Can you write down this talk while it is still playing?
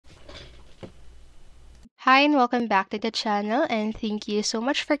Hi and welcome back to the channel, and thank you so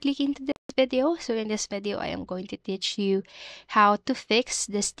much for clicking to this video. So in this video, I am going to teach you how to fix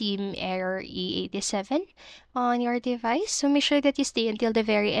the Steam error E87 on your device. So make sure that you stay until the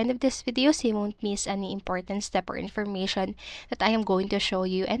very end of this video so you won't miss any important step or information that I am going to show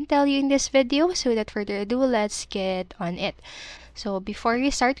you and tell you in this video. So without further ado, let's get on it. So before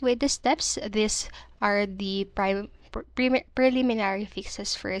we start with the steps, these are the preliminary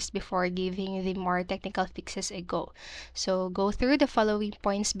fixes first before giving the more technical fixes a go. So go through the following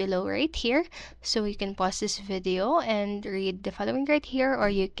points below right here. So you can pause this video and read the following right here, or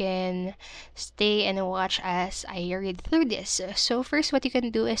you can stay and watch as I read through this. So first, what you can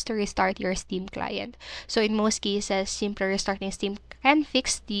do is to restart your Steam client. So in most cases, simply restarting Steam can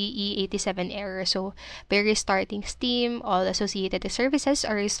fix the E87 error. So by restarting Steam, all associated services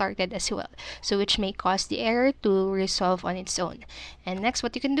are restarted as well, so which may cause the error to resolve on its own. And next,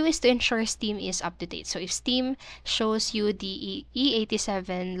 what you can do is to ensure Steam is up to date. So if Steam shows you the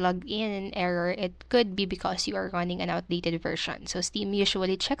E87 login error, it could be because you are running an outdated version. So Steam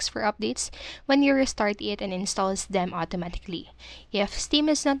usually checks for updates when you restart it and installs them automatically. If Steam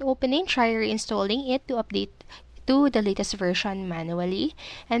is not opening, try reinstalling it to update to the latest version manually,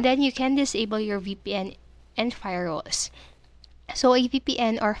 and then you can disable your VPN and firewalls. So a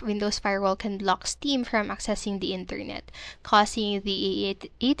VPN or Windows firewall can block Steam from accessing the internet, causing the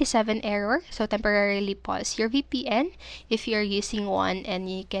 87 error. So temporarily pause your VPN if you're using one,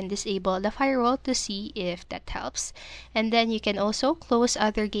 and you can disable the firewall to see if that helps. And then you can also close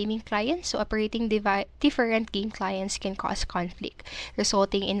other gaming clients. So operating different game clients can cause conflict,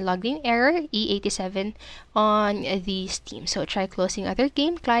 resulting in login error E87 on the Steam. So try closing other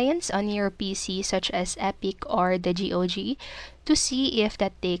game clients on your PC, such as Epic or the GOG, to see if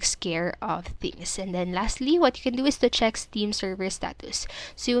that takes care of things. And then lastly, what you can do is to check Steam server status.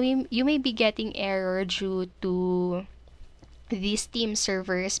 So you may be getting error due to the Steam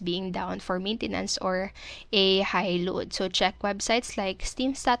servers being down for maintenance or a high load. So check websites like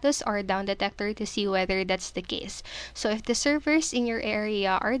Steam status or down detector to see whether that's the case. So if the servers in your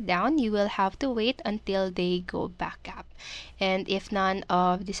area are down, you will have to wait until they go back up. And if none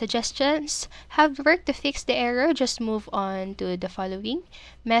of the suggestions have worked to fix the error, just move on to the following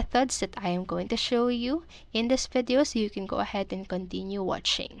methods that I am going to show you in this video, so you can go ahead and continue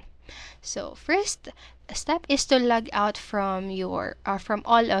watching. So first step is to log out from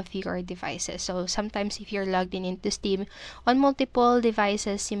all of your devices. So sometimes if you're logged in into Steam on multiple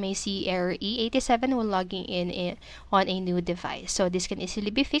devices, you may see error E87 when logging in on a new device. So this can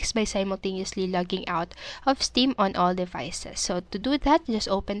easily be fixed by simultaneously logging out of Steam on all devices. So to do that, just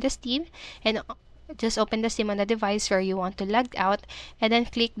open the Steam on the device where you want to log out, and then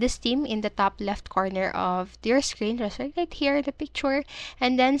click the Steam in the top left corner of your screen, just right here in the picture,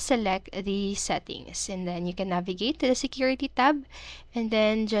 and then select the settings. And then you can navigate to the security tab, and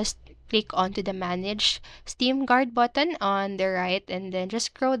then just click onto the Manage Steam Guard button on the right, and then just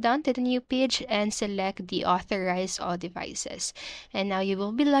scroll down to the new page and select the Authorize All Devices. And now you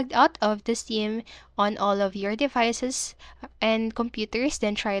will be logged out of the Steam on all of your devices and computers.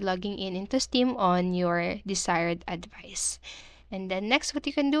 Then try logging in into Steam on your desired device. And then next, what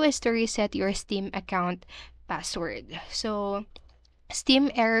you can do is to reset your Steam account password. So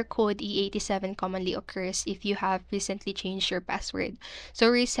Steam error code E87 commonly occurs if you have recently changed your password. So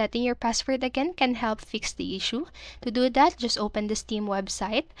resetting your password again can help fix the issue. To do that, just open the Steam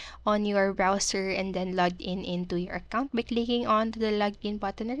website on your browser and then log in into your account by clicking on the login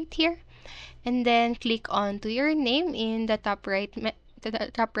button right here. And then click on to your name in the top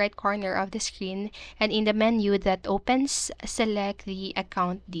right corner of the screen, and in the menu that opens, select the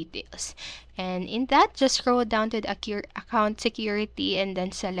account details. And in that, just scroll down to the account security and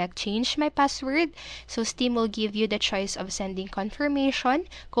then select change my password. So Steam will give you the choice of sending confirmation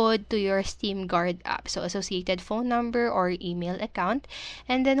code to your Steam Guard app, so associated phone number or email account.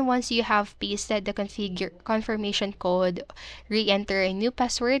 And then once you have pasted the confirmation code, re-enter a new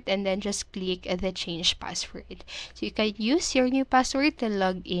password and then just click the change password. So you can use your new password to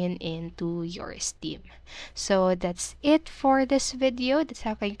log in into your Steam. So that's it for this video. That's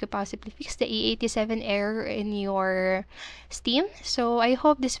how you could possibly fix the E87 error in your Steam. So I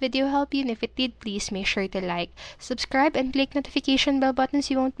hope this video helped you, and if it did, please make sure to like, subscribe, and click notification bell button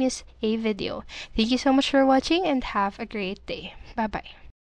so you won't miss a video. Thank you so much for watching and have a great day. Bye bye.